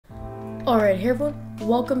Alright, hey everyone,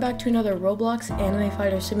 welcome back to another Roblox Anime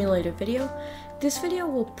Fighter Simulator video. This video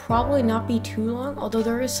will probably not be too long, although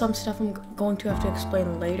there is some stuff I'm going to have to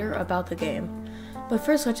explain later about the game. But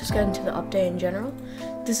first, let's just get into the update in general.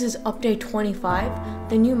 This is update 25.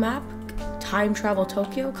 The new map, Time Travel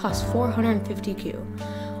Tokyo, costs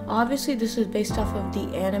 450Q. Obviously, this is based off of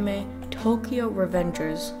the anime Tokyo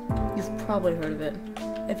Revengers. You've probably heard of it.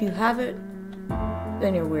 If you haven't,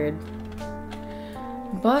 then you're weird.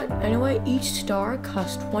 But anyway, each star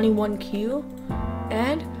costs 21Q,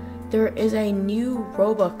 and there is a new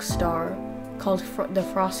ROBUX star called the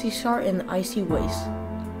Frosty Star in the Icy Waste.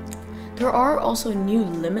 There are also new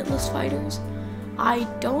limitless fighters. I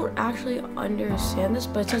don't actually understand this,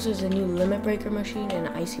 but it says there's a new limit breaker machine in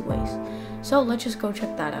Icy Waste. So let's just go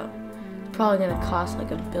check that out. It's probably gonna cost like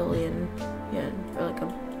 $1 billion, or like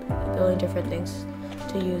a billion different things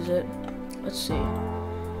to use it. Let's see.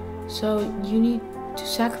 So you need to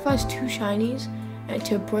sacrifice 2 shinies and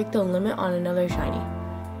to break the limit on another shiny.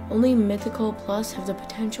 Only Mythical Plus have the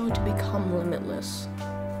potential to become limitless.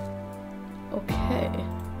 Okay.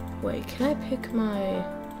 Wait, can I pick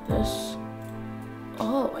this?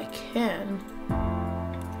 Oh, I can.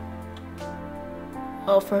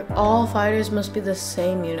 Oh, for all fighters must be the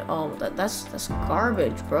same unit. Oh, that's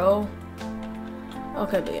garbage, bro.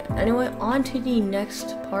 Okay, but yeah. Anyway, on to the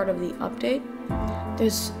next part of the update.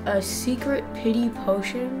 There's a secret pity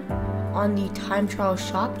potion on the time trial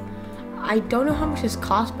shop. I don't know how much this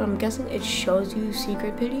costs, but I'm guessing it shows you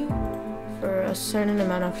secret pity for a certain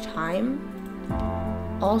amount of time.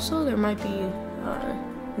 Also, there might be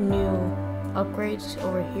new upgrades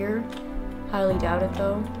over here. Highly doubt it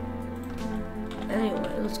though. Anyway,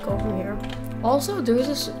 let's go over here. Also, there was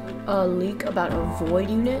this leak about a void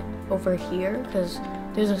unit over here, because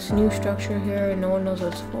there's this new structure here and no one knows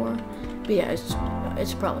what it's for. But yeah,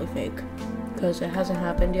 it's probably fake, because it hasn't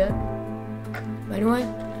happened yet. But anyway,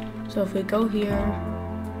 so if we go here,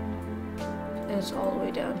 and it's all the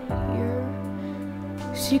way down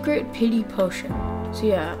here, secret pity potion. So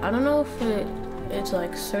yeah, I don't know if it's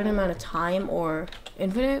like a certain amount of time or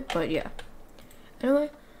infinite, but yeah.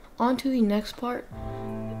 Anyway, on to the next part.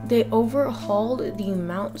 They overhauled the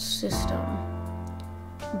mount system.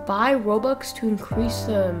 Buy Robux to increase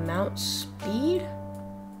the mount speed?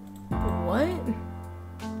 What?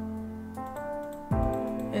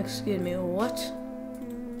 Excuse me, what?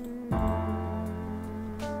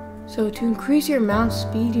 So to increase your mount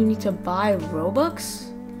speed, you need to buy Robux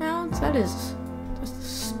mounts? That's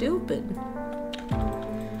stupid.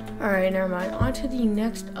 Alright, never mind. On to the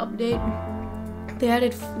next update. They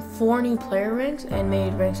added 4 new player ranks and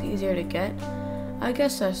made ranks easier to get. I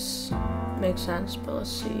guess that makes sense, but let's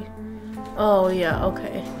see. Oh yeah,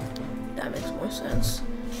 okay. That makes more sense.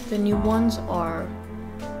 The new ones are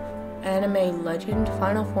Anime Legend,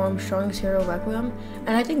 Final Form, Strongest Hero Requiem, and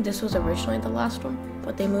I think this was originally the last one,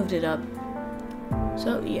 but they moved it up.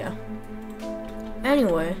 So yeah.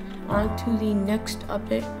 Anyway, on to the next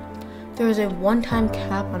update. There is a one-time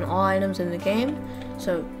cap on all items in the game,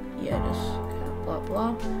 so yeah, just cap, blah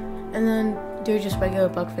blah. And then they're just regular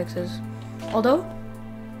bug fixes. Although,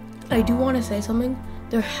 I do want to say something.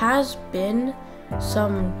 There has been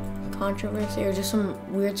some controversy or just some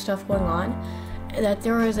weird stuff going on, that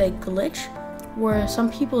there is a glitch where some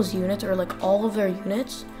people's units, or like all of their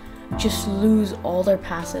units, just lose all their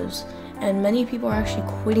passives, and many people are actually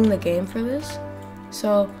quitting the game for this.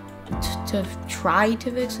 So to try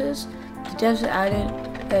to fix this, the devs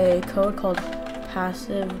added a code called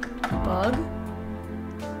passive bug.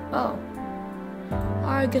 Oh,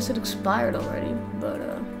 I guess it expired already, but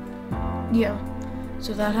yeah,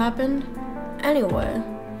 so that happened. Anyway,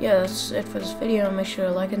 yeah, that's it for this video. Make sure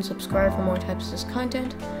to like and subscribe for more types of this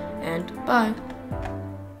content, and bye.